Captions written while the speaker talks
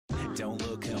Don't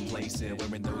look complacent,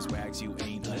 wearing those rags, you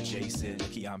ain't adjacent.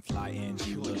 Lucky I'm flying,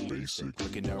 you look basic.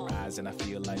 Look in her eyes and I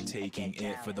feel like taking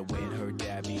it for the win. Her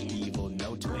dad be evil,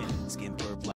 no twin. Skin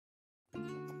purple.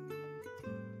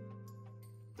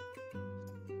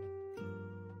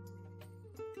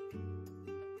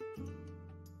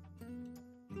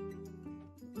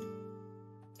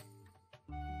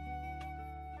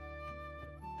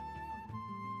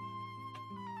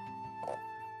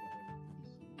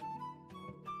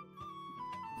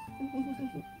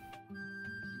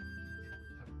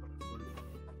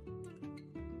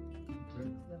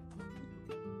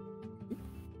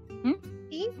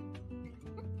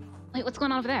 Wait, what's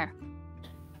going on over there?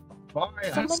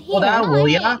 Varia, Someone slow here. down, will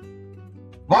ya?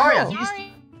 Varia, Oh.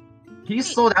 can you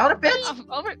slow down a bit?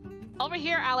 Over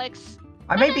here, Alex.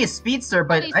 I may be a speedster,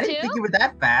 but These I didn't two? think you were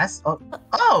that fast. Oh,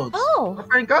 Oh.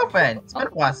 girlfriend and girlfriend. It's been a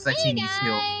while since I've Hey seen these two.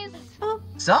 guys.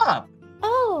 What's up?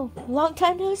 Oh, long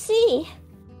time no see.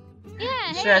 Yeah,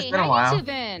 Sure, it's hey, been a how while. you two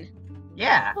been?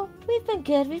 Yeah. Oh, we've been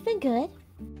good.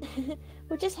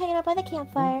 We're just hanging out by the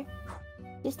campfire.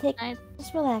 Just Nice.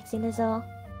 relaxing is all.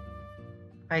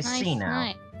 I see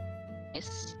now.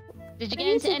 Nice. Did you What get have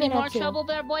into you any been more up to? trouble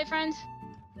there, boyfriend?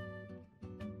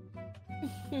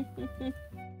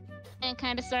 And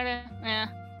kinda, sorta. Yeah.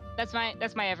 That's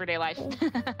my everyday life.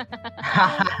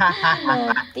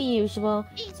 The usual.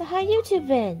 So how you two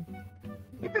been?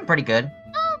 You've been pretty good.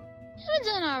 Oh, I've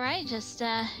been doing alright, just,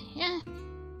 yeah.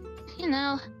 You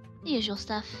know, the usual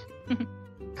stuff.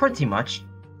 Pretty much.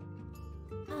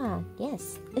 Ah,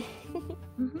 yes.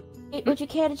 Mhm. Would you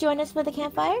care to join us for the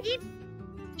campfire?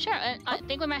 Sure, I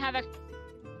think we might have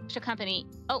extra company.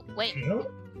 Oh, wait.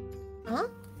 Huh?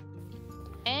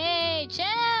 Hey,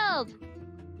 Chilled!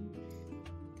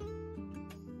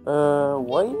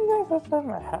 Why do you guys have to have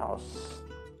my house?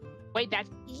 Wait, that's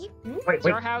Wait,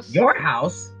 your house? Your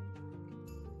house?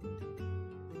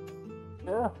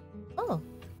 Yeah. Oh.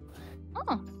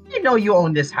 Oh, I didn't know you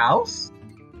owned this house.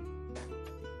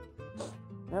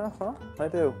 Yeah, huh? I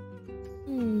do.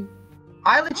 Hmm.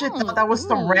 I legit thought that was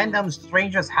some ooh. random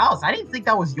stranger's house. I didn't think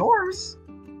that was yours.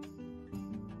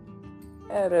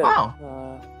 Yeah, it is. Wow.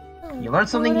 Hmm. You learn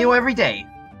something Who new every day.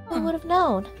 would have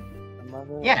known? My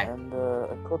mother Yeah. and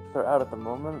Eclipse are out at the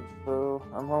moment, so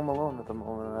I'm home alone at the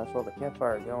moment, and I saw the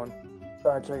campfire going.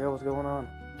 Thought I'd check out what's going on.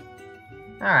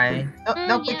 Alright.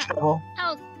 No big yeah. trouble.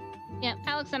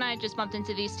 Alex and I just bumped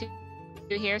into these two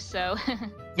here, so...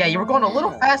 Yeah, you were going a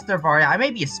little Yeah. faster, Varia. I may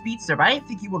be a speedster, but I didn't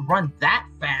think you would run that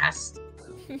fast.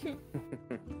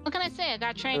 What can I say? I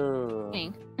got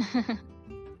training.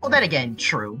 Well, then again,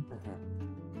 true.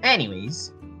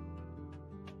 Anyways.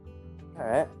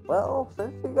 Alright, well,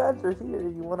 since you guys are here,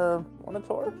 you wanna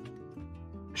tour?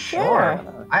 Sure.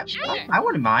 Sure. I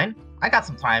wouldn't mind. I got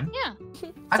some time. Yeah.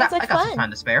 I Sounds like got some fun.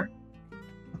 time to spare.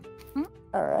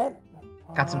 Alright.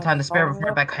 Got some time to spare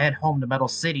before I head home to Metal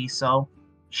City, so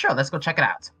sure, let's go check it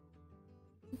out.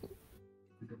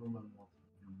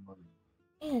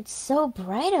 Man, it's so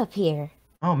bright up here.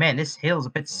 Oh man, this hill's a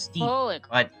bit steep, Holy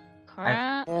but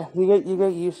crap. Yeah, you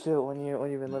get used to it when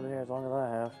you've been living here as long as I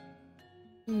have.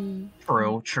 Hmm.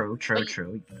 true.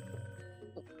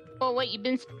 Oh, wait, you've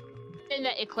been saying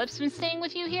that Eclipse been staying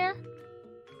with you here?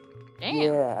 Damn.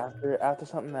 Yeah, after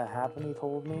something that happened, he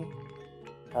told me.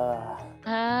 Oh,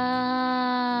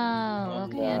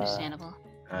 okay, Yeah. understandable.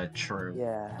 True.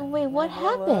 Yeah. Oh, wait, what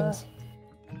Well, happened?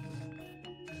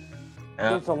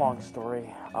 It's a long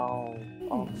story. I'll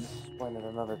explain it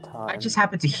another time. I just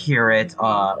happened to hear it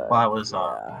while I was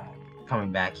Yeah.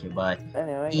 coming back here, but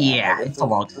Anyway. yeah, this it's a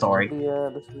long story.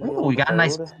 this is the Ooh, we got a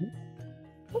nice. episode.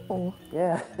 Oh.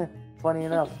 Yeah. Funny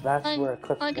enough, that's Well, where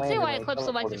Eclipse Well, I can see landed why and Eclipse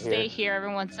would like to teleported stay here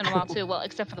every once in a while, too. Well,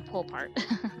 except for the pool part.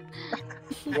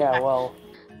 Yeah, well,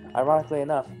 ironically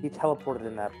enough, he teleported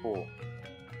in that pool.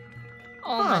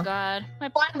 Oh my god. My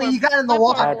Finally, poor- you got in the my poor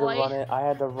water. I had to boy. run it. I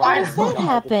had to How run does it. that I had to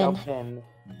happen? jump in.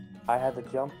 I had to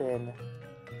jump in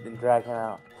and drag him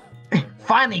out.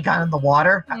 Finally got in the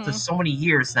water after Hmm. so many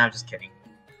years. Now, just kidding.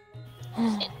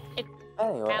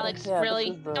 Anyway, Alex, yeah, this really?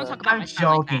 is the- Don't talk about I'm my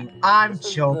son like that. joking. I'm this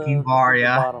is joking, the Varia.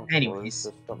 bottom floor. Anyways, It's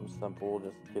just something simple,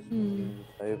 just Hmm. kitchen,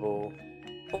 table,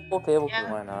 full table,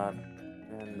 Yeah. why not?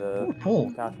 And Ooh,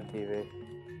 pool. couch and TV.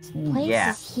 This place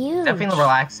Yeah, is huge. definitely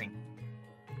relaxing.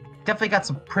 Definitely got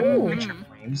some pretty Ooh. picture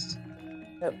frames.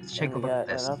 Yep. Let's take and a we look at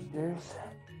got this. an upstairs.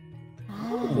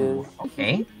 Ah. It is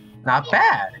Okay, not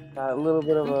bad. got a little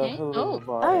bit of a, Okay. little bit of a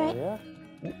bar alright. area.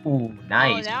 Ooh,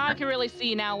 nice. Oh, now I can really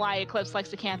see now why Eclipse likes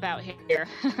to camp out here.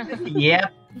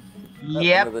 Yep.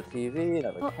 Yep. Another TV,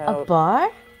 another A couch. bar?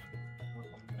 It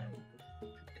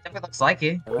definitely looks like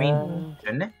it. I mean,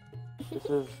 shouldn't it?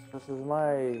 This is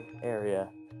my area.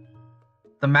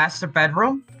 The master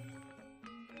bedroom?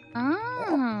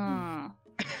 Oh.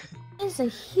 It's a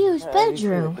huge Yeah, you see the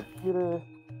bedroom. computer.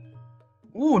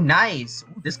 Ooh, nice.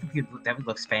 Ooh, this computer definitely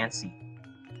looks fancy.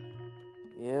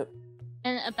 Yep.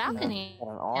 And a balcony Got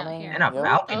an out awning. here. And a Yep.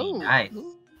 balcony, Oh. nice.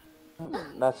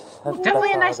 That's Definitely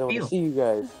a how nice I was able view. to see you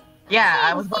guys. Yeah, I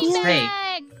Hey, was about to say.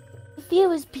 beanbag! The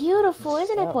view is beautiful,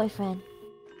 isn't it, Yep. boyfriend?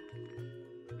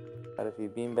 Got a few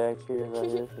beanbag chairs out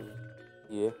here.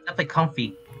 Yeah. Definitely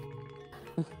comfy.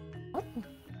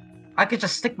 I could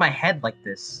just stick my head like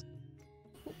this.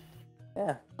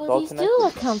 Yeah. it's Oh, all these do connected.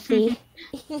 look comfy.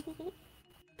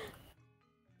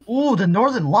 Ooh, the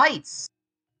northern lights!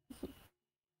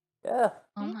 Yeah.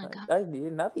 Oh my god. I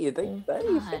didn't God.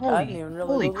 didn't even really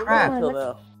Holy look crap. until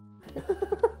now.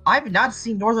 I've not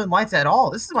seen northern lights at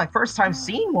all. This is my first time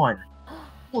seeing one.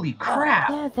 Holy crap!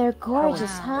 Yeah, they're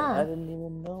gorgeous, Wow. I huh? didn't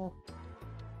even know.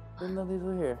 Didn't know these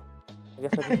were here. I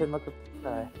guess I just didn't look at the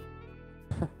sky.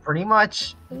 Pretty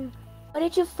much. Where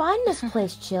did you find this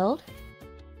place, Chilled?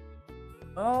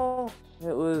 Oh, this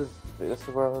is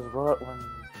where I was brought when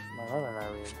my mother and I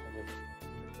were here.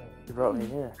 She brought me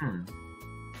here.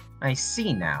 I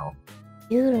see now.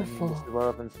 And this Beautiful. is where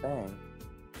I've been staying.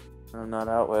 When I'm not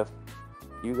out with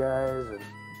you guys and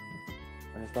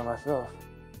I'm just by myself.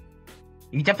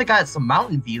 You definitely got some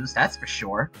mountain views, that's for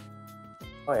sure.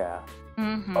 Oh yeah,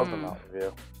 Mm-hmm. love the mountain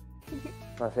view.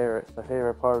 My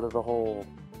favorite part of the whole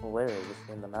area, just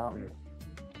in the mountains.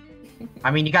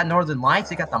 I mean, you got northern lights,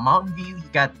 you got the mountain view, you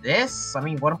got this. I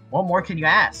mean, what more can you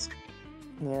ask?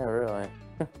 Yeah, really.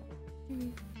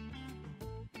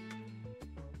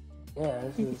 Yeah,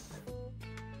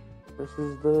 this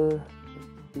is the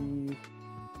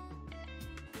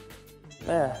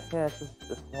yeah, it's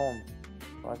just home.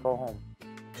 What I call home.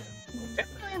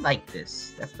 Definitely like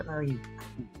this. Definitely.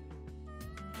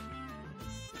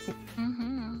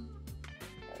 Mm-hmm.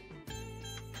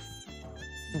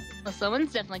 Well,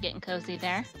 someone's definitely getting cozy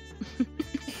there.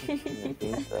 I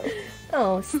think so.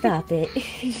 Oh, stop it.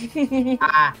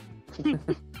 Ah,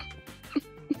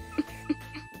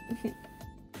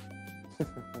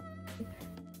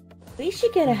 We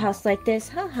should get a house like this,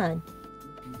 huh, hon?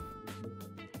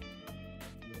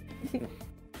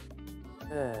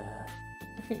 Yeah.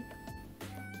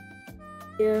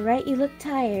 You're right, you look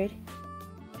tired.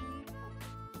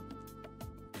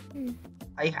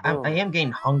 I am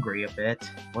getting hungry a bit.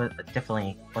 Well,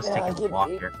 definitely, let's Yeah, I take a get walk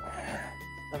ate. here.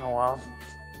 It's been a while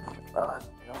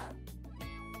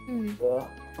since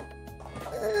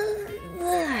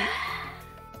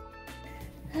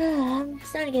I'm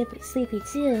starting to get a bit sleepy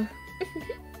too.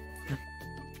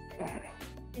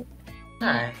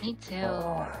 Alright. Me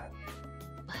too.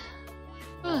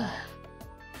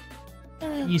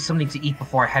 Use something to eat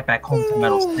before I head back home to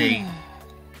Metal City.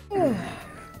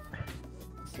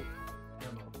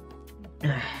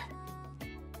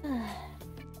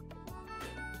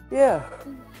 Yeah.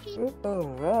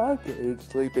 Oh, I'm getting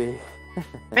sleepy.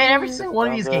 Man, every single one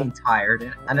of you is getting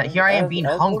tired, and here I am being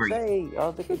hungry.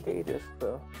 All the contagious,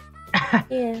 so.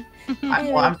 Yeah.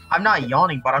 I'm not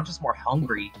yawning, but I'm just more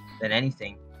hungry than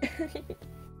anything.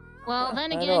 Well,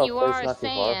 then I know again, a you place are not too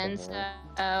far from Saiyans, here.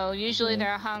 so usually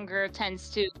their hunger tends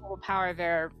to overpower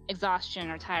their exhaustion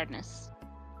or tiredness.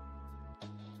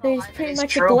 There's pretty It's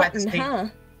much a true, but at the glutton, same- huh?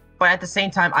 But at the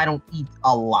same time, I don't eat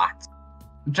a lot.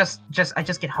 I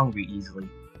just get hungry easily.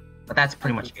 But that's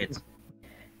pretty much it.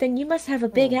 Then you must have a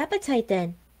big appetite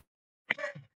then.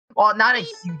 Well, not a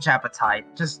huge appetite.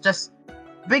 Just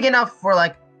big enough for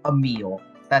like a meal.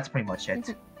 That's pretty much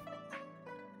it.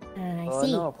 I Well, I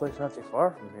see. know a place not too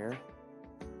far from here.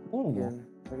 Ooh.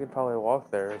 We could probably walk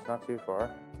there. It's not too far.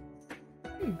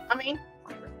 I mean,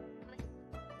 I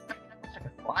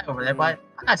could fly over there, but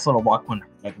a nice little walk one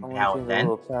every Only now seems and a then.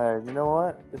 little tired. You know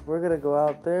what? If we're gonna go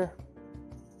out there,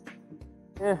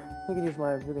 yeah, we can use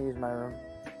my room.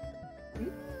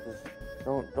 Just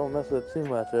don't mess with it too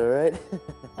much, all right?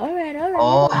 Alright.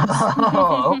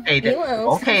 Oh, okay, You there,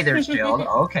 won't. okay, there's Jill.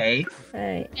 Okay.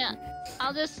 Alright.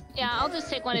 I'll just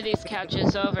take one of these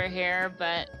couches over here,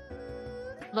 but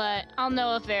I'll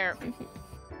know if they're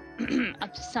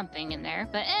up to something in there.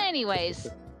 But anyways,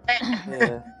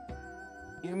 Yeah.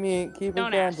 Keep in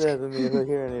Don't ask. contact with me if I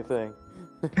hear anything.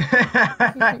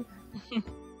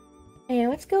 Hey,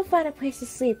 let's go find a place to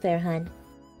sleep there, hun.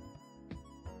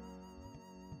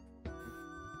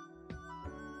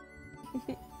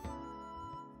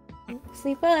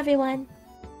 Sleep well, everyone.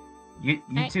 you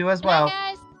Alright, too as good night, well.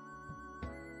 guys.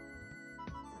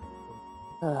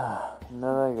 And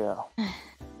there I go.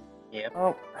 Yep.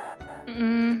 Oh,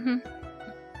 Mm-hmm.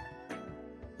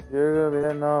 you're gonna be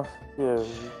heading off. Yeah,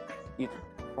 I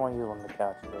want you on the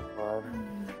couch, that's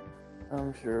fine.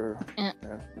 I'm sure. Yeah.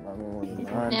 I mean,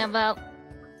 mind. Yeah, well,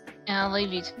 I'll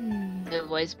leave you to the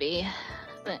boys be.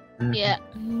 But yeah.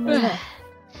 Yeah.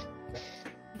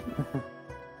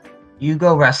 You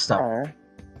go rest up. Alright.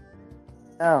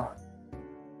 Now,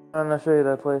 I'm gonna show you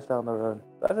that place down the road.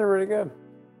 That's really good.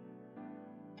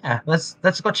 Yeah, let's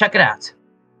go check it out.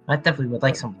 I definitely would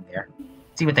like something there.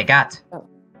 See what they got.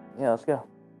 Yeah, let's go.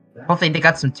 Hopefully they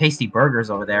got some tasty burgers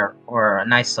over there, or a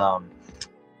nice some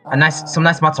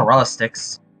nice mozzarella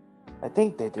sticks. I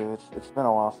think they do. It's been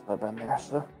a while since I've been there,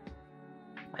 so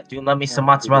I do love me some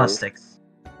Yeah, mozzarella days. sticks.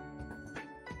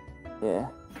 yeah.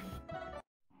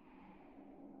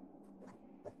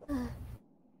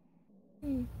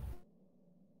 Hmm.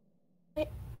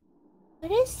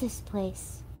 What is this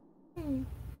place? Seems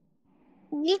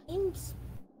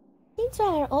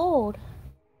rather old.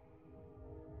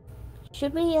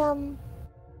 Should we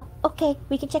Okay,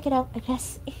 we can check it out, I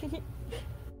guess.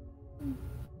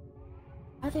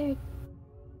 Rather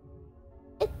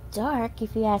it's dark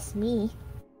if you ask me.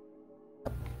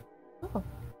 Oh.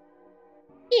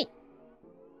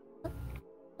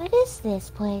 What is this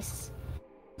place?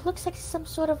 It looks like some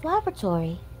sort of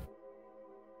laboratory.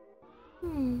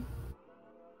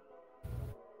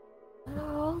 What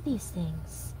are all these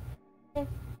things?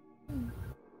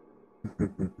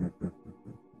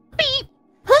 Beep!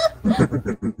 Huh?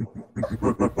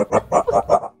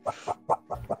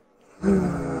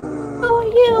 Who are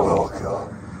you?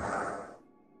 Welcome.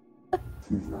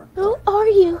 Who are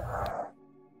you?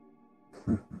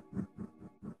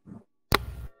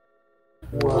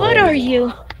 What are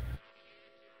you?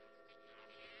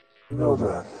 You know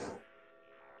that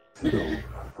Shadow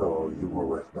fellow you were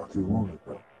with not too long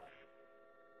ago.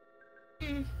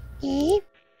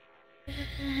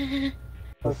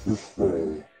 Let's just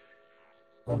say,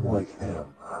 I'm like him,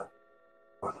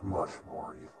 but much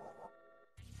more evil.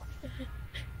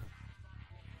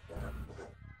 And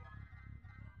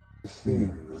it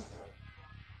seems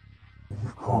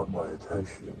you've caught my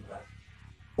attention.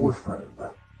 Boyfriend,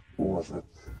 was it?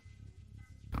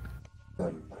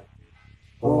 And,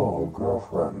 oh,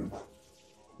 girlfriend,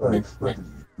 I expected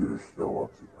you to show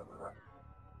up together.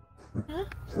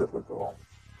 Typical.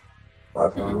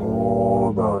 I've heard all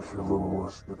about your little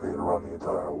escapade around the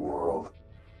entire world.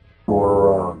 Going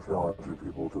around challenging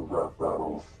people to rap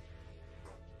battles.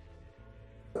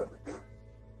 Epic.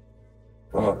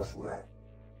 Honestly.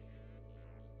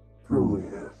 Truly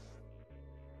is.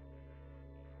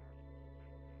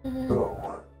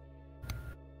 So,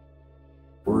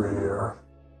 we're here.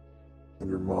 In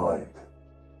your mind.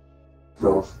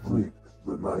 Self-sleep is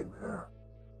the nightmare.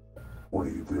 What do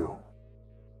you do?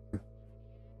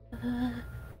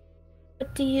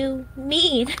 What do you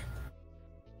mean?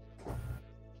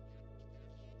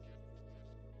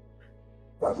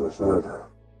 As I said,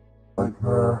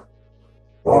 nightmare.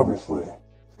 Obviously,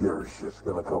 scary shit's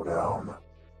gonna go down.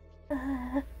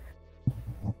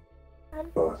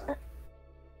 But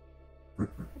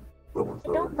someone's I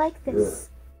don't already like this.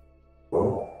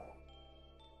 Oh,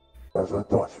 as I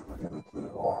thought you were gonna do.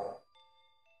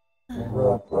 A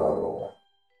rap battle.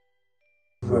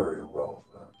 Very well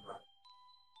then.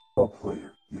 I'll play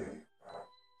your game.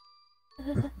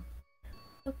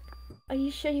 Are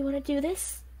you sure you want to do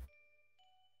this?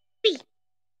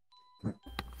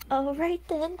 Alright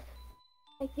then.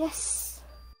 I guess.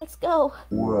 Let's go.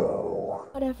 Well,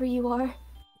 Whatever you are.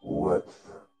 let's...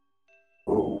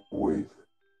 Oh, wait.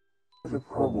 I should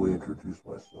probably introduce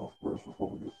myself first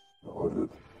before we get started.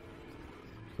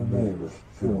 My name is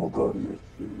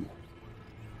Shadina.exe.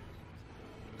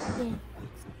 Yeah.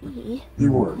 See?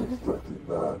 You weren't expecting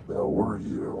that, now were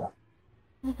you?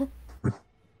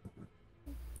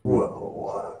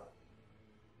 Well,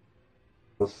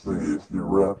 let's see if your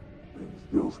rapping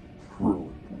skills can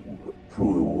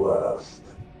truly last.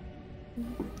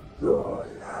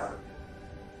 Die.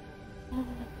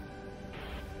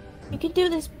 You can do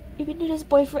this. You can do this,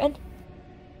 boyfriend.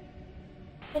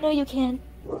 I know you can.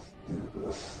 Let's do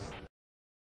this.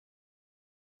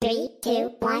 3,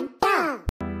 2, 1, go!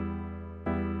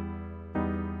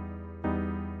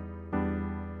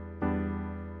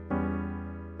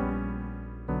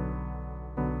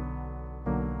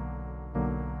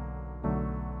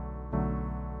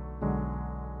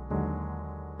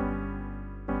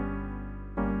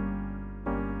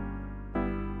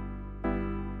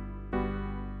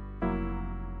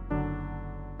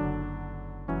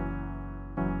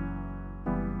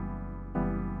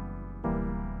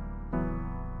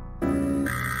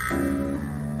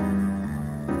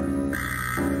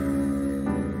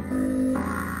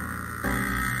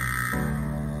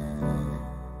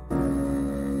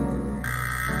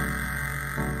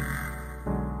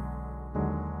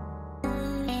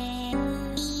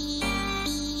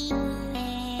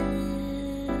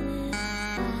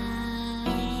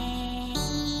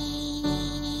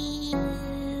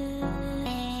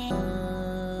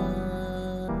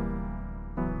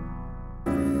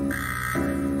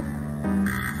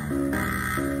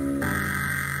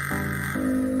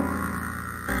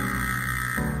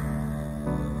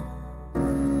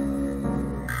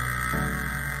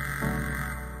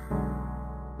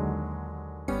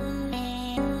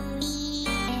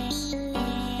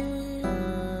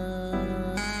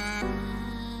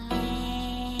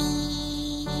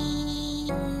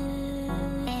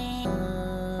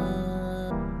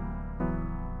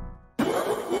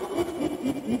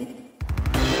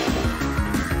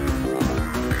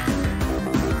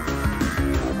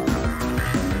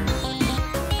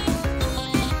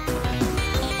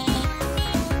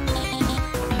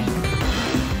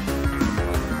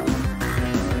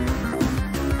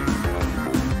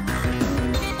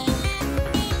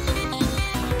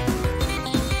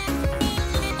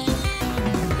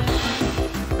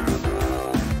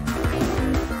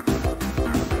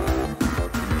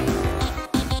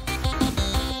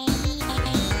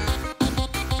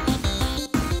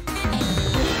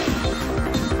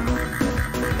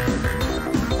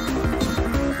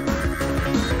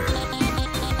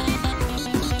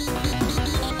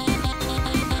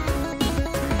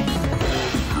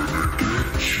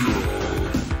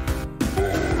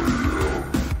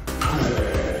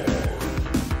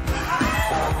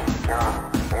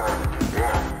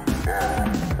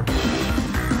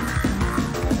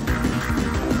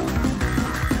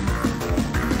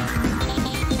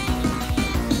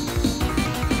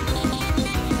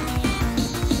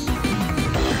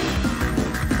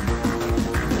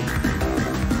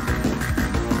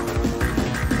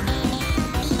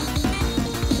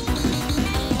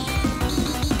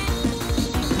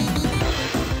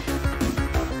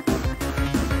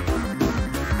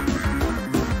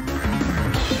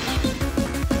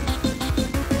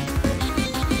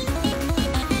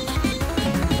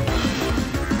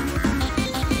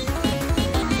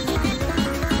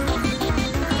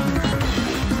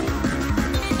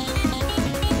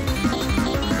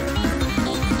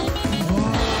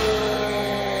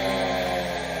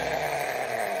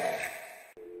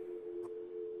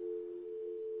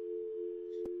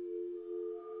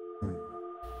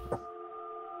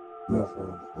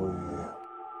 definitely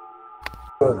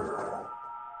better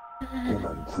than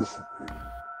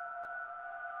anticipated.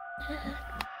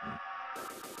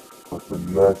 But the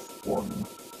next one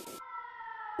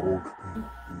won't be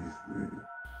easy,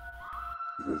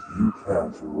 because you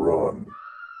can't run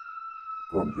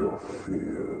from your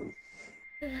fears.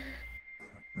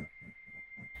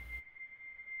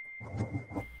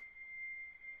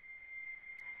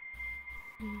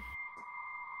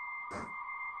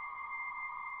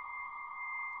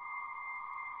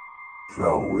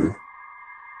 Shall we?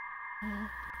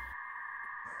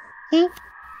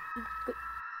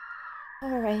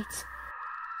 Alright.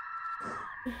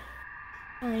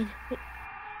 Fine.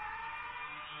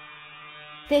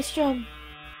 Stay strong,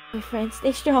 my friend.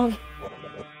 Stay strong.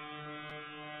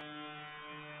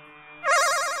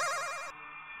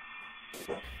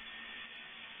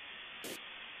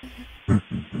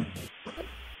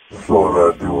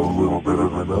 Thought I'd do a little bit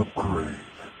of an upgrade.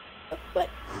 What?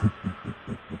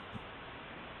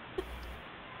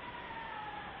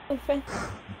 My friend.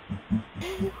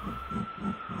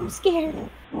 I'm scared.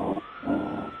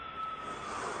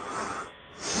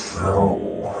 So,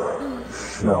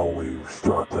 shall we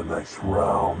start the next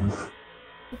round?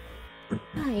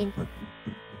 Fine.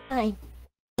 Fine.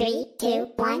 3,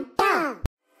 2, 1, go!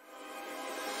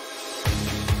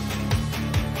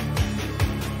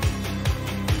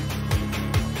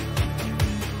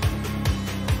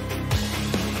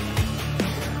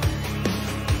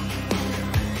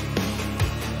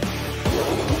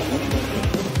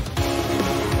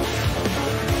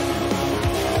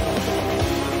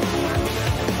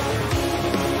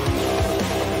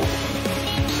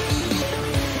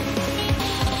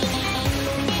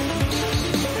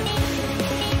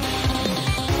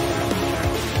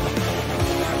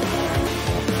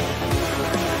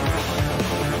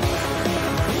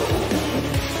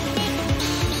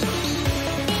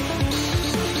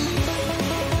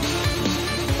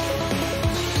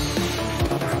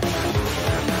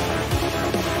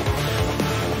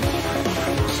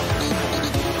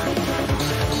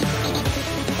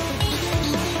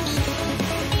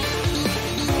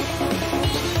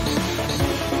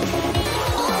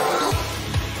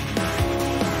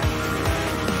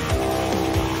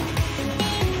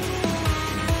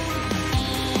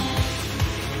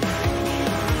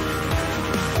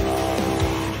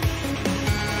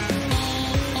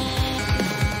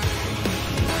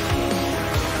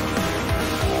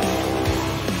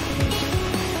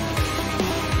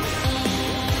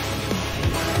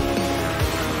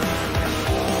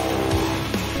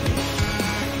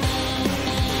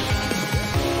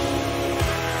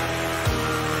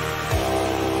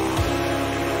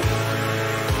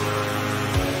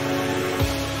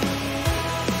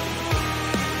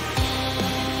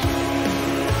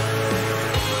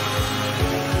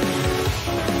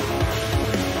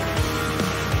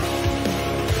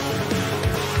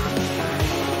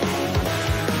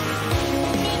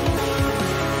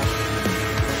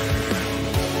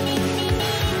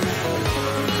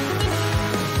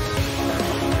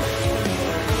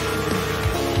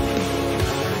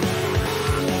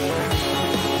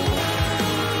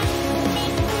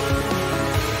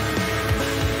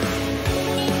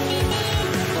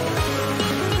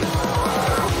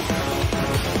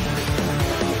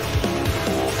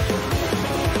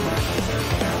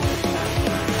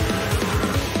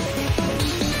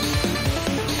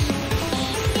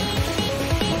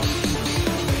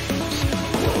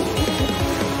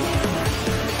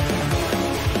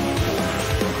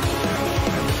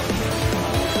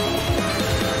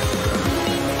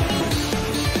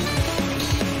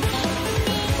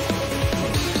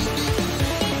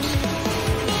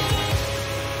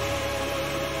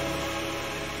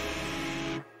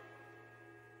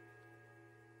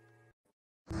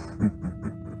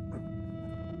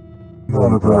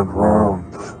 Not a bad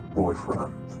round,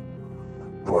 boyfriend.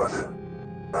 But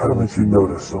haven't you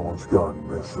noticed someone's gone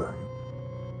missing?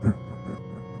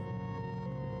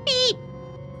 Beep.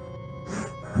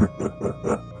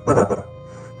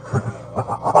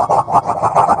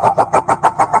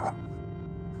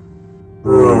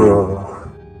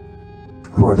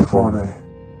 Quite funny.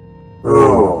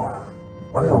 Oh,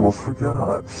 I almost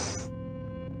forgot.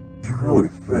 You really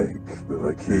think that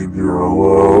I came here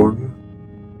alone?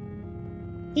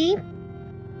 Beep.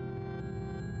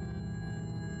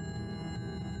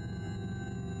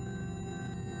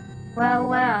 Well.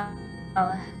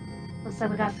 Looks like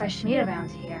we got fresh meat around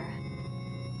here.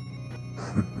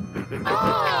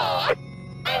 Oh,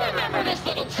 I remember this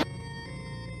little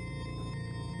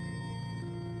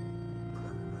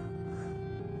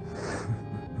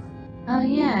Oh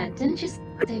yeah, didn't you say?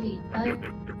 Oh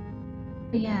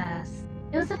yes.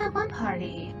 It was at that one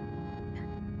party.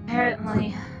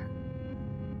 Apparently,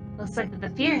 looks like that the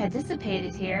fear had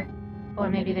dissipated here. Or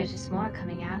maybe there's just more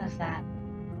coming out of that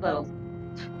little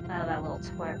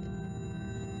twerp.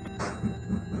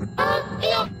 Got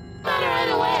it right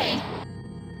away.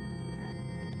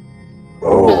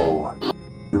 Oh,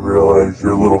 you realize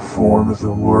your little form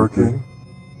isn't working?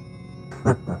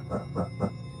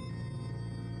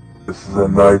 This is a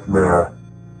nightmare.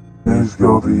 Please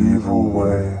go the evil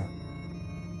way.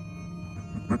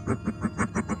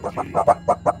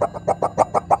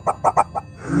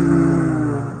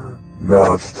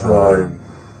 Now it's time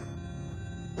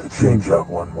to change up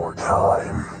one more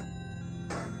time.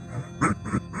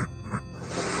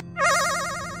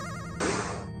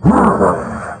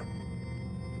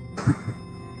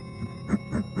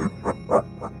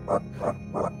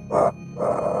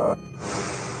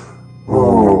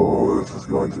 Oh, this is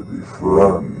going to be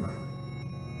fun.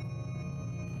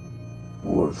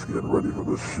 Let's get ready for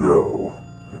the show.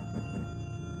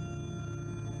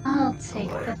 I'll take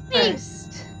the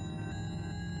first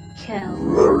kill.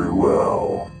 Very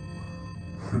well.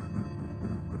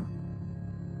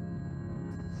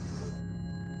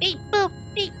 Beep boop,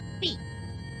 beep beep.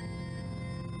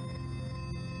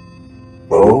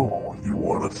 Oh, you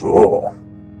want us all?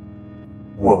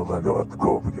 Well, then you'll have to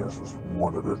go up against us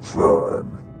one at a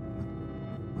time.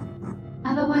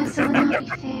 Otherwise, it would not be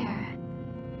fair.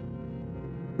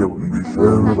 It wouldn't be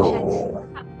fair at all.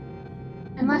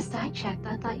 Unless I checked,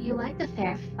 I thought you liked a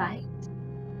fair fight.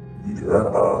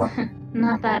 Yeah,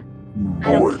 Not that I don't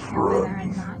care whether or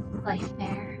boyfriend. not you play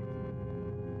fair.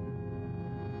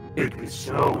 It'd be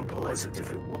so pleasant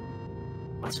if it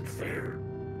wasn't fair.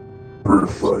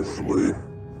 Precisely.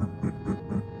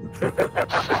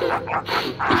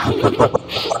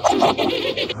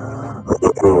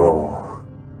 Oh.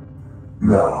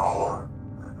 Now,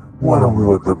 why don't we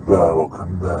let the battle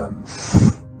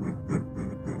commence?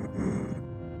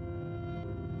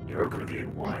 You're gonna be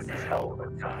in one hell of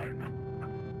a time.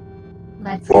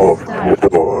 Let's get Of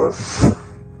started. course.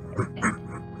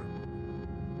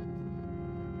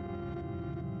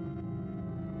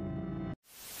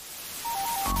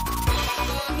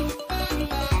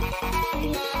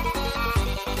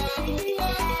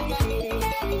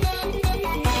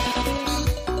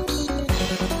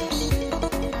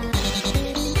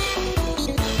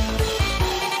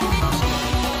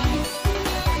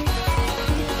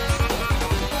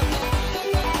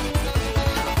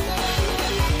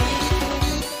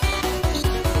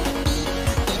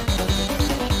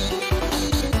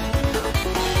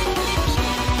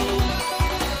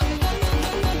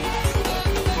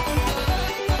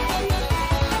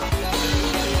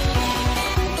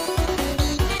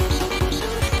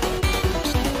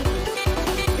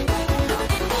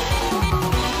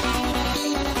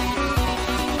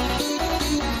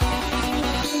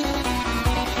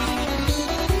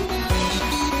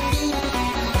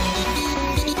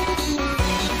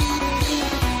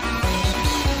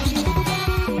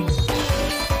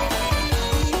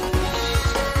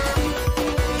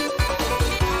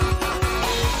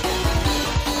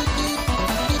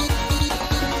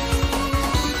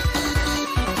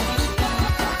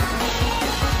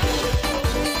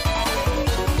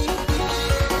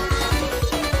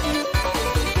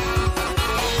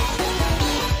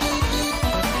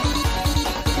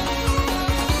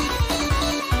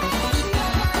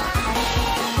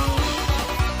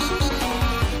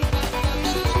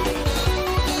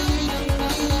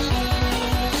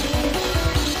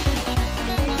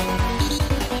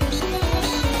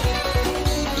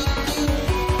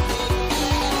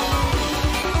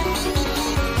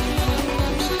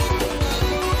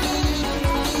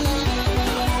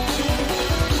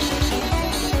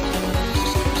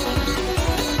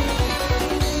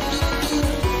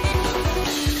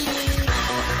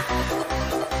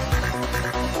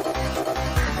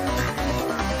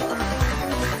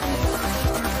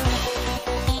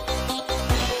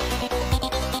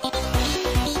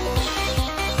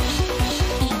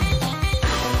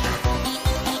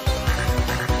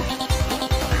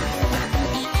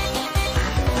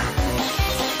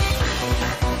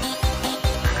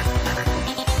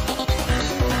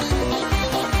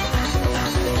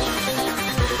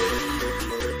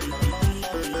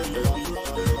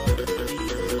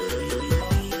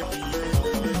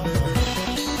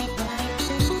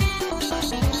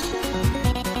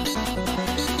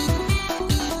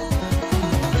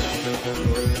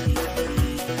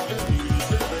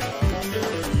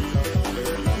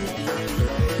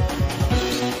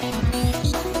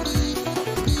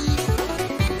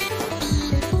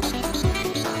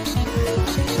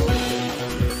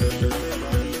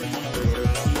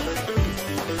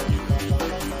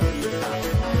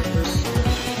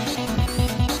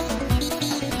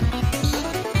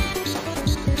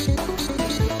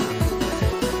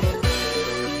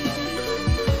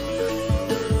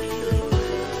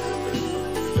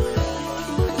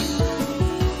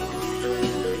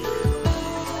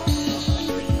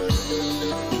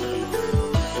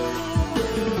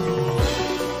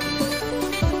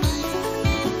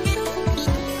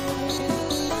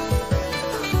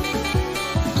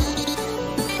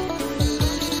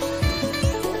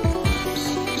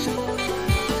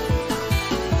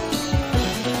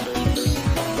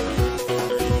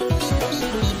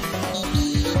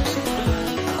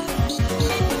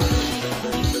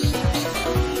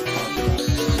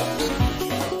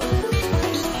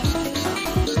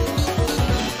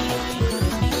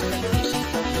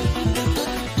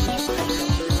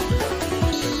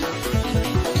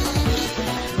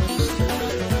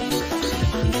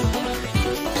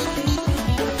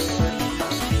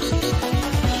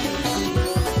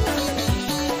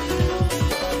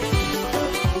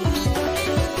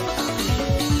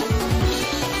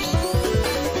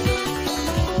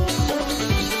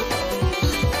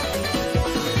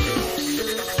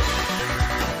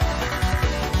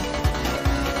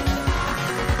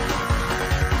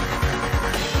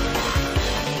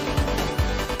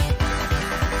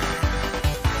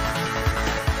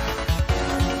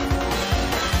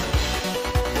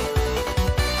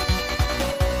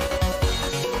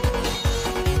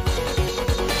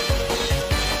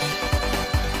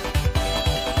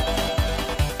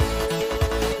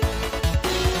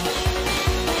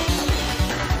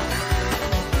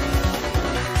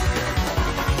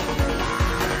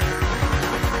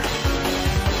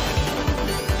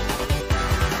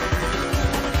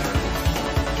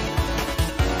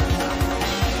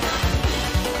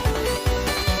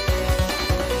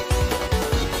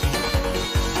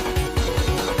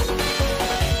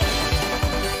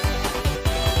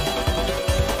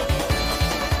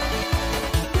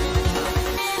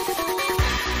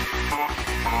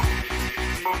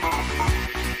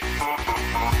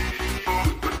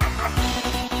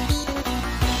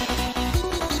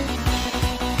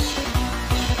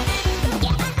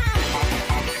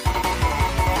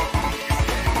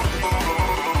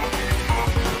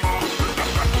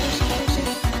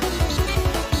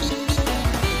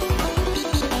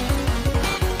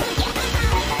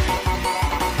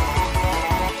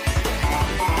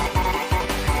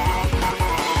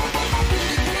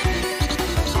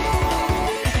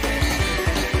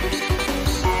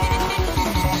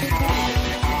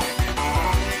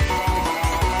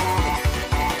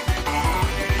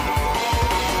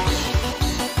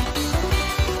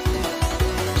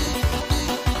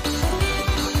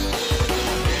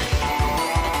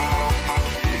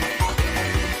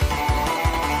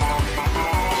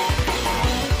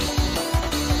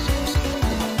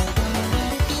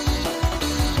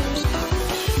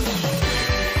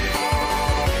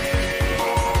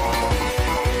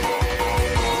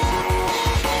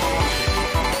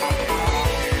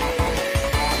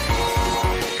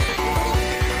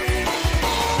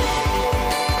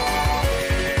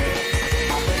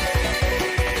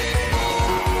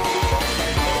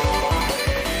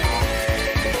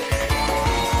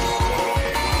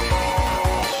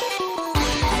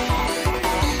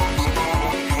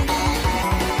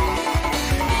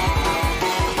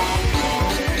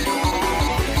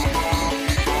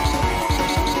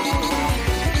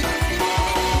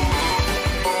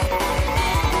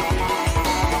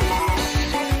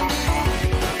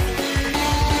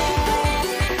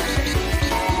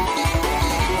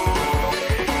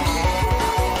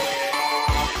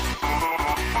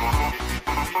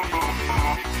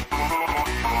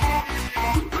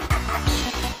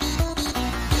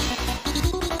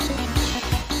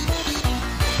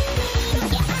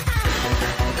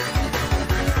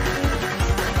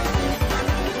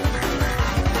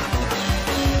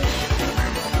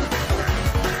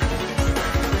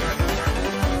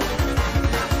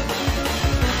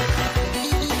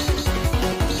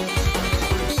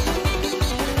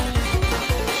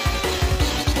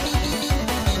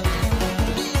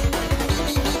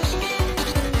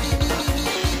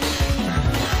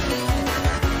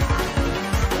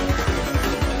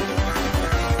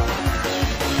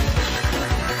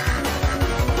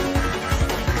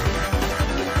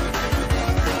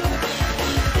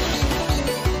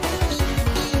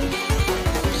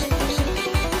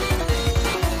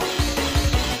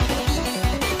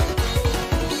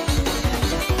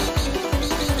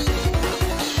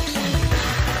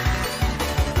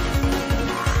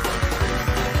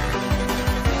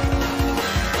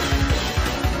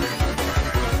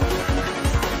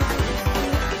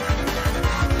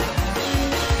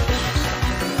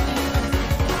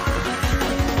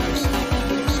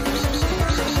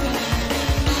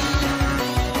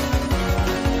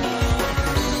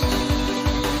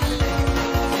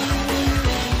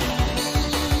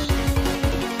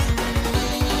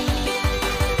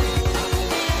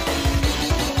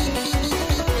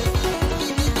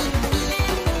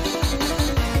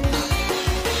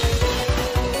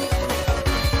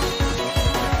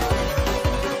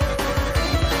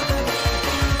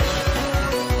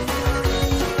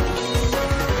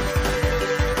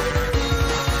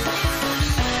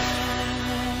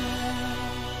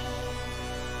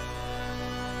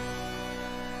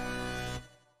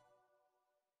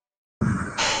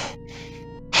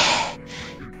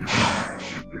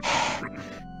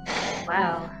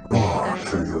 Wow. Oh,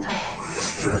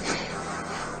 This shit. is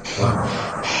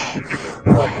tough. Shit.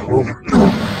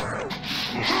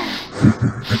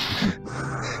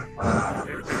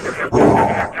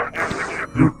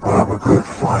 You have a good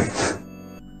fight,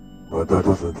 but that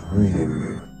doesn't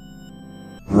mean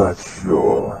that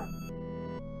you're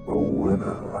a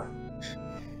winner.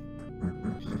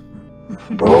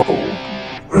 Wow.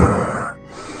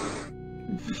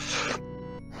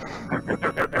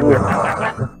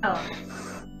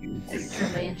 Is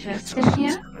somebody interested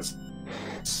here?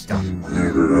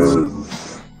 Indeed it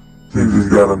is. Thinks he's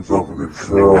got himself a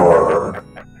guitar.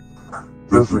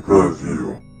 Just because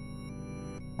you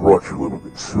brought your little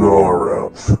guitar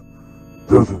out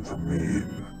doesn't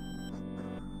mean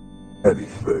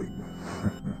anything.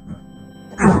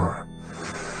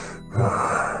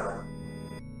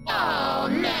 Oh,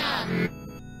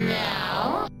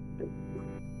 now.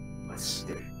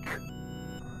 Mistake.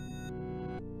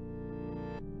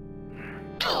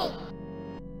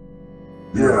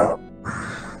 Yeah.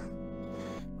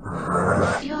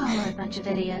 You all are a bunch of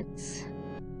idiots.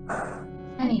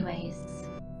 Anyways.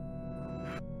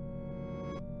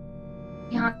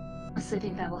 I honestly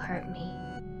think that will hurt me.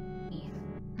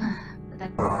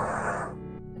 But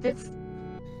it's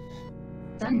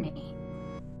done me.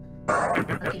 I'll give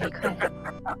you credit.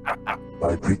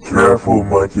 I'd be careful,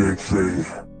 Mikey.exe.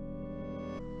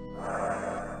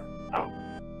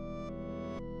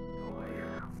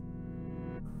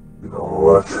 You know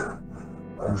what?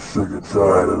 I'm sick and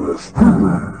tired of this.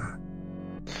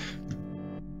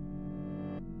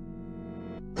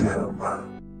 Damn. I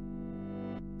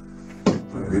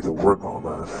need to work on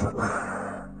that.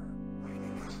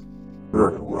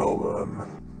 Very well then.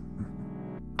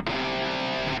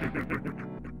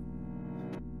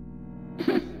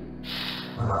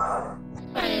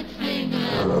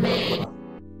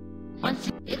 Once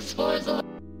he explores a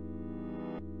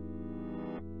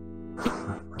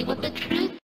what the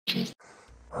truth is.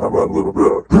 How about a little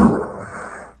bit of...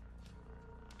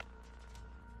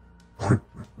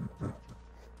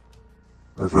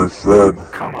 As I said,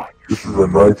 this is a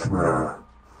nightmare.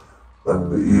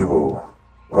 And the evil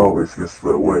always gets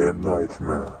their way in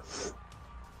nightmares.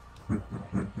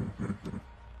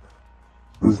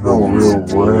 There's no real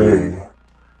way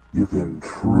you can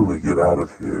truly get out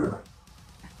of here.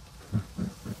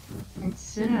 And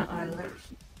sooner or later,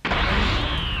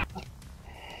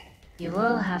 you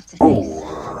will have to face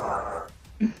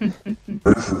it.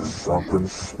 This is something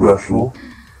special.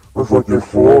 Looks like your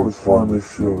fall has finally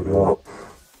showed up.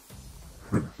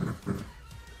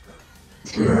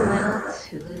 Too little,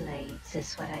 too late,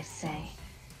 is what I say.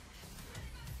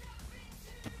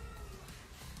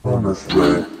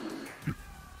 Honestly,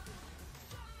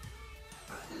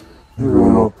 you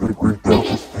really don't think we've dealt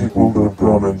with people that have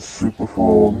gone in super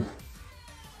form?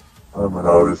 I'm in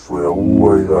obviously a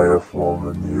way higher form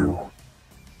than you.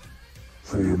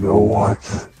 So you know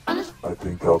what? I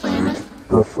think I'll take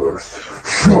the first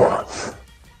shot.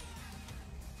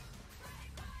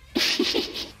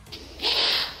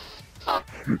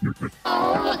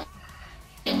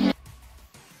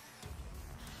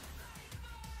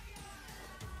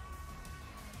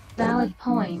 Valid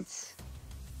point.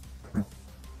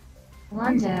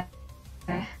 Wonder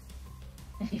if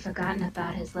he'd forgotten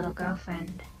about his little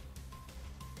girlfriend.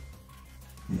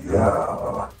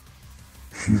 Yeah,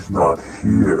 she's not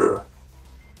here.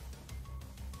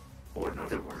 Or in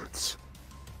other words,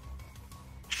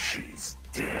 she's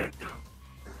dead.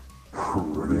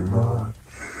 Pretty much.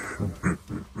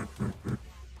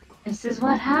 This is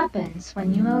what happens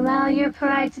when you allow your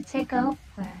pride to take over.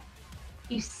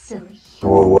 You silly.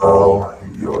 Oh well,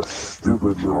 your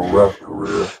stupid little rap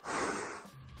career.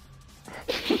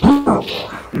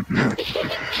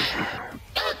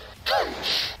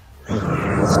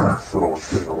 Someone's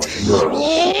getting on my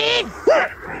nerves.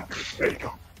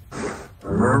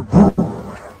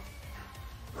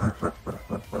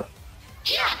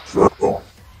 So,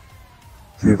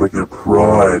 seems like your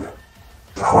pride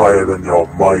is higher than your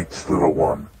might, little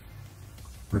one.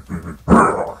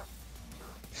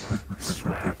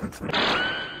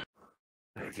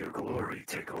 Let your glory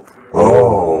take over.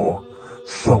 Oh,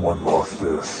 someone lost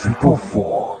their super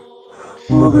form.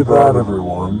 Look at that,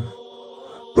 everyone.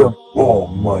 The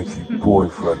almighty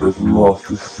boyfriend has lost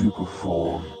his super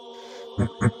form.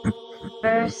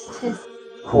 First his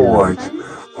Quite.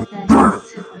 girlfriend, then his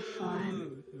super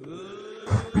form.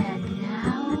 And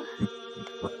now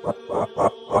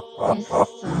his soul.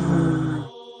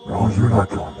 No, you're not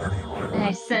going anywhere. And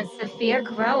I sense the fear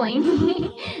growing.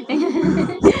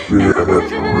 The fear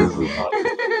has risen.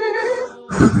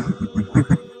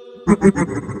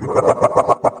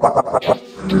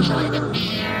 Enjoy the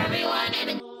beer, everyone.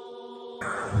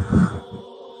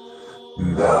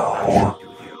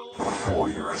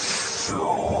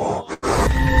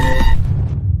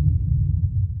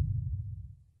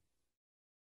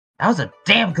 That was a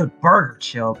damn good burger,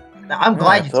 Chill. I'm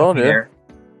glad I you told took me you. there.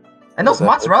 And those That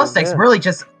mozzarella was sticks good. really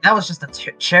that was just a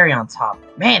cherry on top.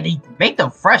 Man, they make them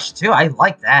fresh too. I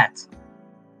like that.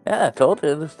 Yeah, I told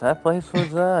you that place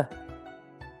was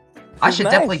I should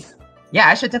nice. definitely, yeah,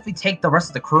 I should definitely take the rest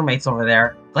of the crewmates over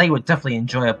there. They would definitely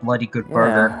enjoy a bloody good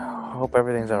burger. Yeah, hope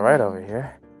everything's alright over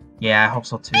here. Yeah, I hope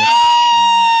so too.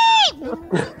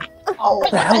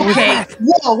 What the hell was Okay, that?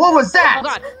 whoa, what was that? Oh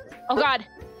god. Oh god.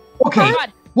 Okay. Oh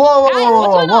god. Whoa, Guys, what's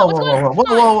going on? What's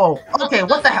going on? whoa. Okay,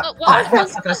 what the hell? What Oh, happened?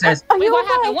 that's not gonna say this. Are Wait, you what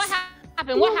happened? alright? What happened?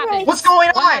 You're What happened? right. What's going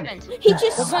What on? happened? He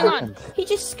just What's going on? He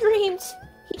just screamed.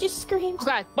 He just screamed. Oh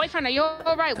god, boyfriend, are you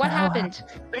alright? What happened?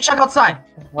 Let me check outside.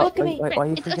 Why Look at me. are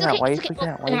you It's freaking okay. out? Why are you It's okay. freaking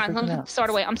out? Why Hang are on, you let freaking me out? start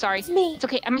away. I'm sorry. It's me. It's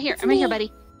okay. I'm here. It's I'm here, me.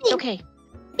 buddy. It's okay.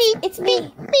 It's me.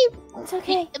 It's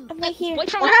okay. I'm right here.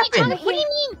 Boyfriend, What what are you happened? talking? What do you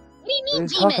mean? What do you What are mean, you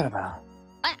talking demon? about?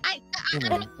 I'm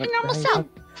Demon, in normal what are you self. talking-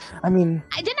 I mean,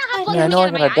 I did not have I blood yeah, I coming know out I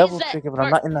of got my a eyes double that trigger, but I'm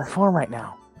were- not in that form right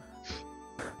now.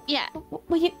 Yeah.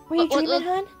 Were you dreaming,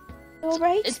 hon? You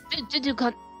alright? It's do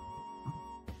God.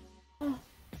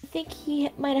 I think he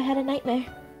might have had a nightmare.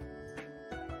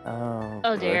 Oh,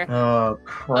 Oh good. dear. Oh Oh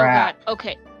crap. god.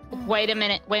 Okay. Wait a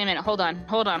minute. Hold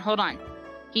on.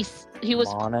 He was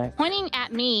Demonic. pointing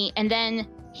at me, and then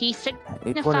he He pointed at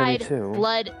me signified too.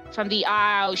 blood from the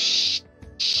eye.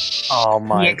 Oh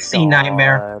my EXE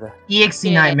nightmare. God. EXE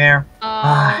Yeah. nightmare.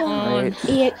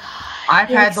 Right. I've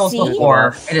had those EXE?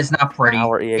 before. It is not pretty.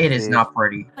 Our It is EXE. not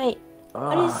pretty. Wait,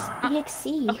 what Ah. is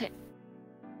EXE?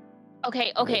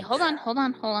 Okay. Hold on.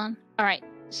 All right.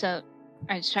 So,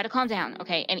 just try to calm down.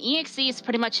 Okay. And EXE is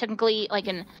pretty much technically like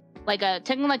an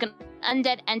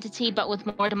undead entity, but with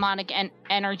more demonic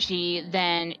energy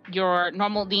than your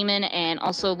normal demon, and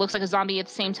also looks like a zombie at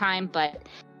the same time. But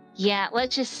yeah,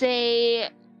 let's just say,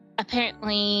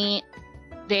 apparently,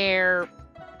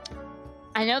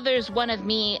 I know there's one of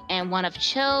me and one of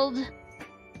Chilled,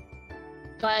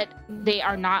 but they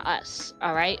are not us.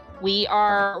 All right, we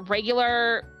are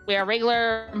regular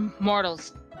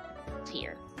mortals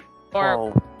here, or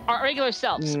Oh, our regular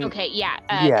selves. Mm, Okay, yeah,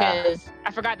 yeah. because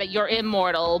I forgot that you're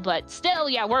immortal, but still,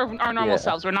 yeah, we're our normal Yeah.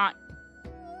 selves. We're not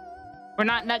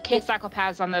nutcase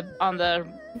psychopaths on the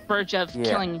verge of Yeah.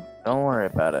 killing don't worry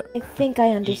about it. I think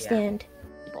I understand.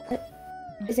 people.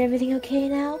 Is everything okay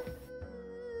now?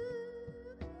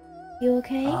 You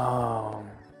okay?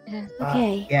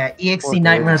 Okay. Yeah, EXE Poor dude.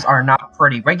 nightmares are not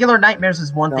pretty. Regular nightmares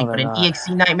is one No, thing, they're but an not. EXE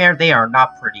nightmare, they are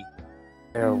not pretty.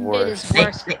 They're It worse. is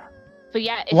worse. But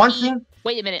yeah, if One he- thing,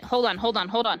 Wait a minute. Hold on.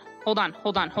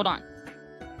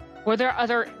 Were there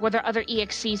other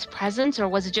EXCs present, or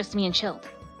was it just me and Chilled?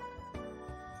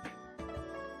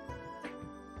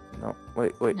 No,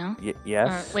 wait. No?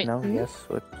 Yes. wait. No. Yes.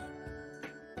 What?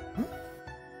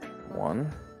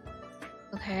 One.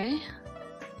 Okay.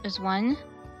 There's one.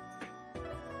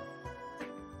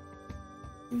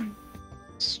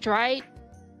 Stripe.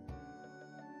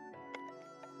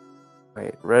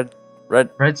 Wait. Red.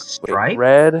 red stripe.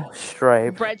 Red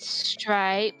stripe. Red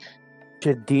stripe.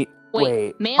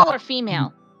 Wait. Male or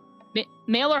female?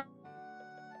 Male or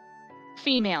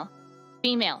female?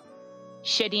 Female.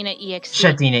 Shadina.exe.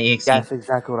 Shadina.exe. That's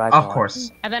exactly what I Of thought.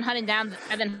 course. I've been hunting down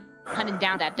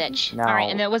that bitch. Now, All right,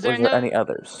 and then was there there another any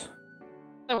others?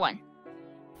 one?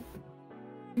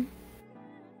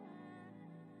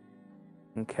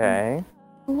 Okay.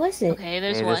 Who was it? Okay,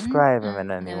 there's Can you one. describe him in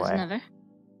There any was way? another.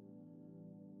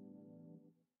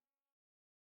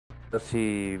 Is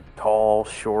he tall,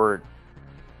 short?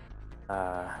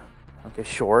 Okay,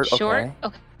 short. Short.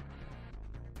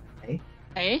 Okay.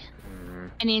 Okay. Mm,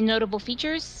 Any notable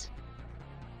features?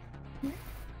 2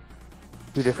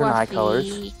 different eye colors.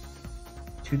 Fluffy.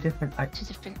 Two different. Two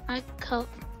different eye color.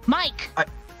 Mike.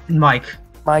 Mike.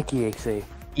 Mikey EXE.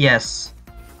 Yes.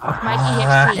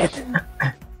 Mikey EXE.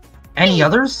 Any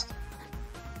others?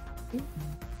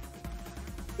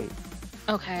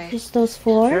 Okay. Just those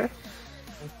 4?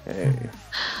 Okay.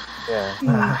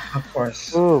 Yeah. Of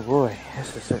course. Oh boy,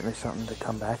 this is certainly something to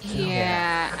come back to.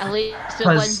 Yeah, at least it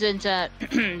 'Cause- wasn't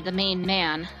the main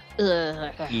man.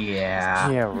 Ugh. Yeah.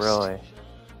 Yeah, really.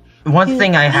 One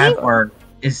thing I have learned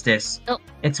is this. Oh.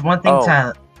 It's one thing Oh.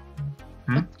 to.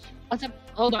 What's up?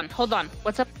 Hold on.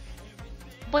 What's up,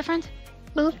 boyfriend?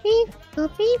 Boopy?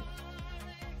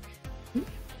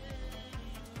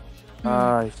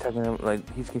 He's talking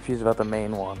he's confused about the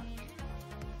main one.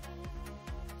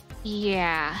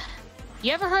 Yeah.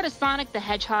 You ever heard of Sonic the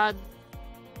Hedgehog?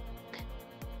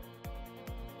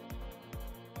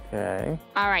 Okay.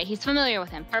 Alright, he's familiar with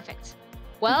him. Perfect.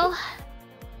 Well,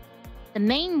 the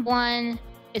main one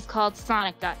is called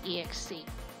Sonic.exe.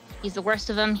 He's the worst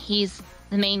of them. He's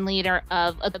the main leader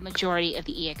of the majority of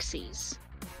the EXCs.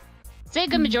 say a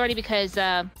good majority because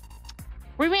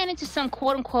we ran into some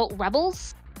quote-unquote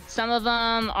rebels. Some of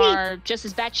them are just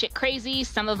as batshit crazy.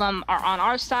 Some of them are on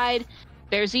our side.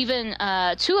 There's even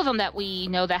 2 of them that we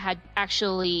know that had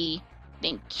actually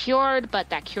been cured, but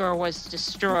that cure was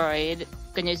destroyed.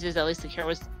 Good news is at least the cure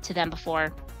was to them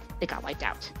before they got wiped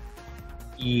out.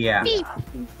 Yeah.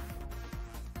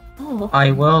 Oh.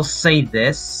 I will say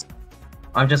this.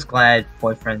 I'm just glad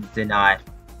boyfriend did not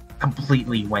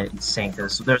completely went insane.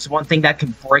 There's one thing that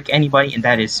can break anybody, and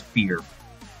that is fear.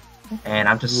 And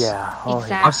I'm just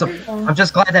Exactly. I'm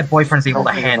just glad that boyfriend's able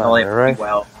to handle it right? pretty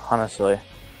well. Honestly.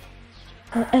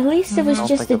 At least it was Don't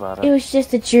just think a about it. it was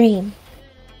just a dream.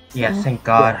 Yeah, So- thank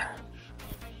God.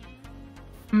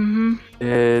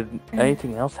 Did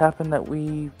anything else happen that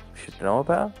we should know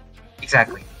about?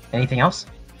 Exactly. Anything else?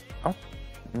 Okay.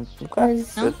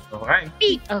 Was- Good. Alright.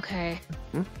 Okay.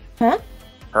 Huh?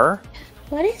 Her?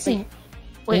 What is it?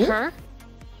 Wait, Hmm? her?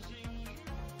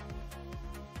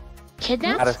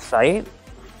 Kidnapped? Out of sight?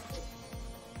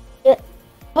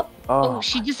 Oh,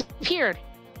 she disappeared.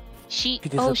 She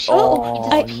disappeared.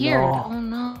 disappeared. No. Oh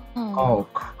no. Oh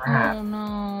crap. Oh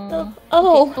no.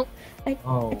 Oh,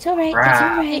 Oh, it's alright. It's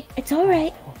crap. alright. It's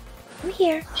alright. I'm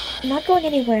here. I'm not going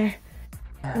anywhere.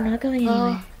 I'm not going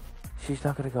anywhere. She's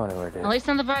not gonna go anywhere, dude. At least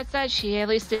on the bright side, she at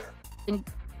least didn't.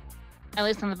 At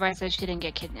least on the bright side, she didn't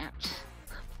get kidnapped.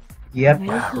 Yep.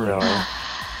 Really?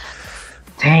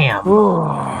 Damn.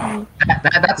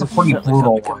 That's a pretty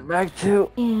brutal one. Come back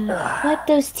to. Yeah. Wipe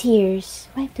those tears.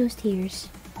 Wipe those tears.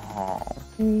 Oh.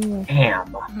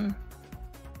 Damn.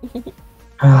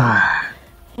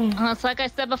 Well, it's like I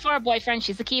said before, boyfriend.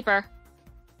 She's a keeper.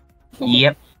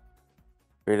 Yep.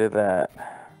 Agree to that.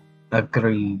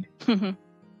 Agreed.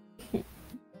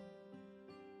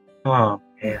 Oh,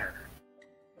 yeah.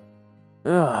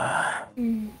 Ugh.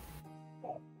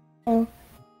 Oh.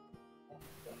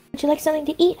 Would you like something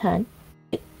to eat, hon?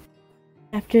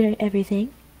 After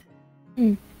everything?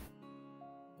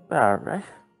 Alright.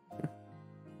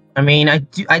 I mean,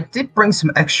 I did bring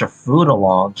some extra food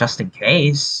along just in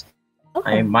case.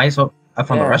 Okay. I might as well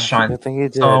from the restaurant. Good thing you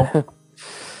did. So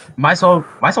might as well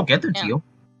get them to you.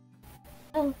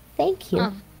 Oh, thank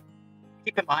you.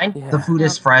 Keep in mind, the food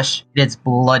is fresh. It's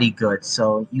bloody good,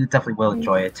 so you definitely will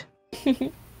enjoy it.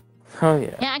 Oh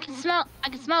yeah. Yeah, I can smell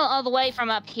it all the way from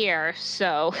up here.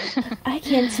 So. I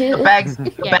can too. The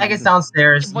bag is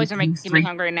downstairs. The boys are making me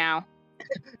hungry now.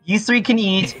 You 3 can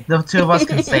eat. The 2 of us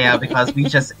can stay out because we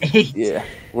just ate. Yeah,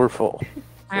 we're full.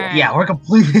 Alright. Yeah, we're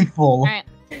completely full.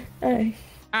 Alright,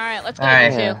 let's go,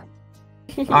 Alright. you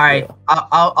two. Alright,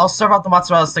 I'll serve out the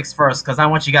mozzarella sticks first because I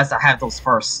want you guys to have those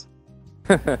first.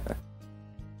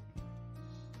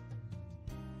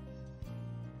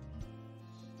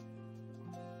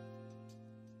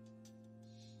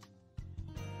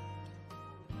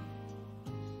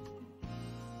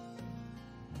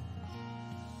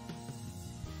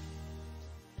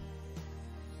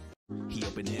 He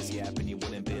opened his yap and you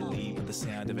wouldn't believe the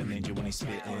sound of an angel when he's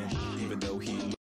spitting. Even though he